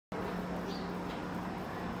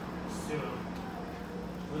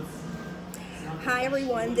Hi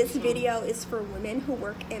everyone, this video is for women who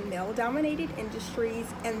work in male-dominated industries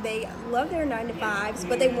and they love their 9-to-5s,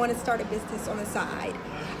 but they want to start a business on the side.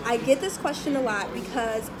 I get this question a lot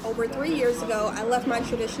because over 3 years ago, I left my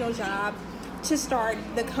traditional job to start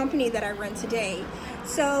the company that I run today.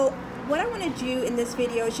 So what I want to do in this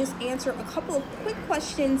video is just answer a couple of quick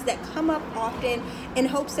questions that come up often in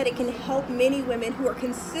hopes that it can help many women who are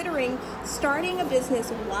considering starting a business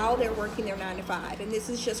while they're working their 9-to-5. And this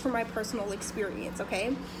is just from my personal experience,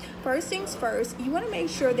 okay? First things first, you want to make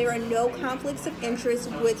sure there are no conflicts of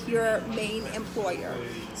interest with your main employer.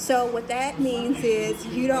 So what that means is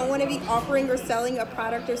you don't want to be offering or selling a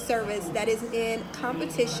product or service that is in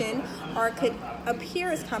competition or could appear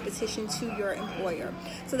as competition to your employer.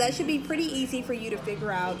 So that should be pretty easy for you to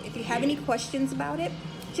figure out. If you have any questions about it,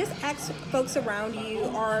 just ask folks around you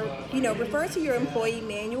or, refer to your employee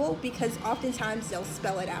manual because oftentimes they'll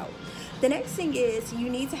spell it out. The next thing is you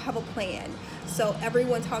need to have a plan. So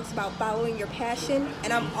everyone talks about following your passion,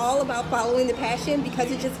 and I'm all about following the passion because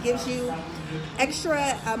it just gives you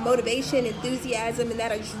extra motivation, enthusiasm, and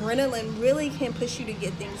that adrenaline really can push you to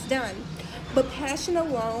get things done. But passion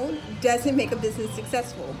alone doesn't make a business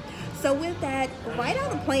successful. So with that, write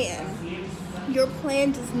out a plan. Your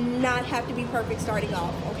plan does not have to be perfect starting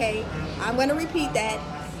off, okay? I'm going to repeat that.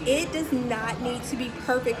 It does not need to be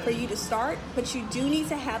perfect for you to start, but you do need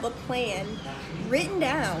to have a plan written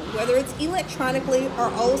down, whether it's electronically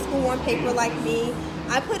or old school on paper like me.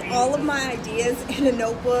 I put all of my ideas in a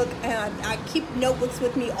notebook, and I keep notebooks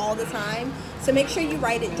with me all the time, so make sure you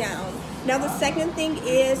write it down. Now the second thing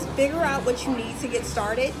is figure out what you need to get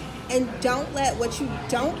started, and don't let what you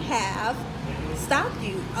don't have stop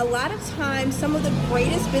you. A lot of times, some of the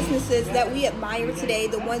greatest businesses that we admire today,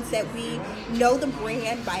 the ones that we know the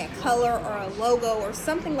brand by a color or a logo or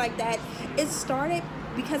something like that, it started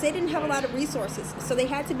because they didn't have a lot of resources. So they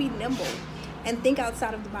had to be nimble and think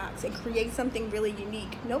outside of the box and create something really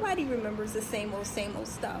unique. Nobody remembers the same old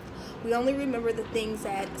stuff. We only remember the things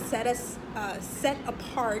that set us set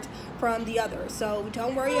apart from the others. So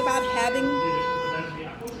don't worry about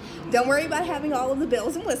having all of the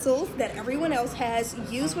bells and whistles that everyone else has.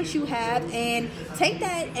 Use what you have and take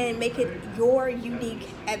that and make it your unique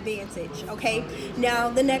advantage, okay? Now,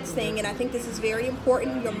 the next thing, and I think this is very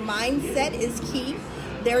important, your mindset is key.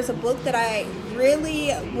 There's a book that I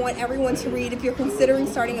really want everyone to read if you're considering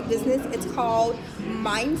starting a business. It's called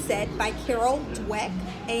Mindset by Carol Dweck,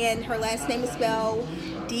 and her last name is spelled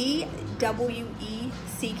D-W-E-C-K.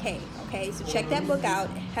 Okay, so check that book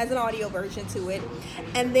out. It has an audio version to it.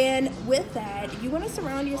 And then with that, you want to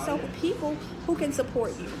surround yourself with people who can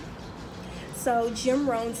support you. So Jim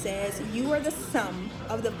Rohn says, you are the sum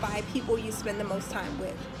of the 5 people you spend the most time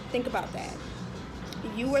with. Think about that.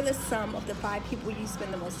 You are the sum of the 5 people you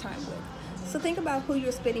spend the most time with. So think about who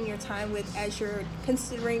you're spending your time with as you're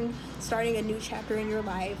considering starting a new chapter in your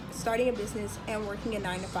life, starting a business, and working a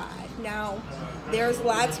 9-to-5. Now, there's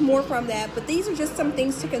lots more from that, but these are just some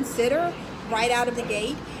things to consider right out of the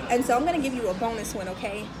gate. And so I'm going to give you a bonus one,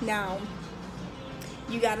 okay? Now,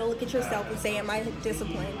 you got to look at yourself and say, am I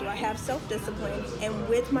disciplined? Do I have self-discipline? And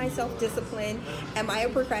with my self-discipline, am I a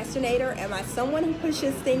procrastinator? Am I someone who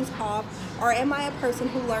pushes things off? Or am I a person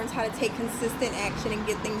who learns how to take consistent action and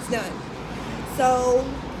get things done? So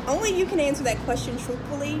only you can answer that question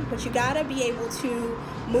truthfully, but you got to be able to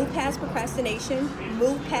move past procrastination,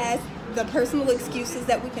 move past the personal excuses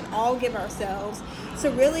that we can all give ourselves, to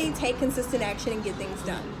really take consistent action and get things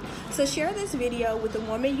done. So share this video with a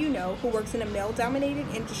woman you know who works in a male-dominated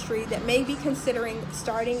industry that may be considering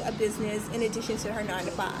starting a business in addition to her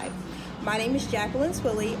 9-to-5. My name is Jacqueline.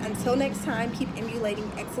 Until next time, keep emulating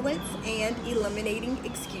excellence and eliminating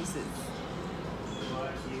excuses.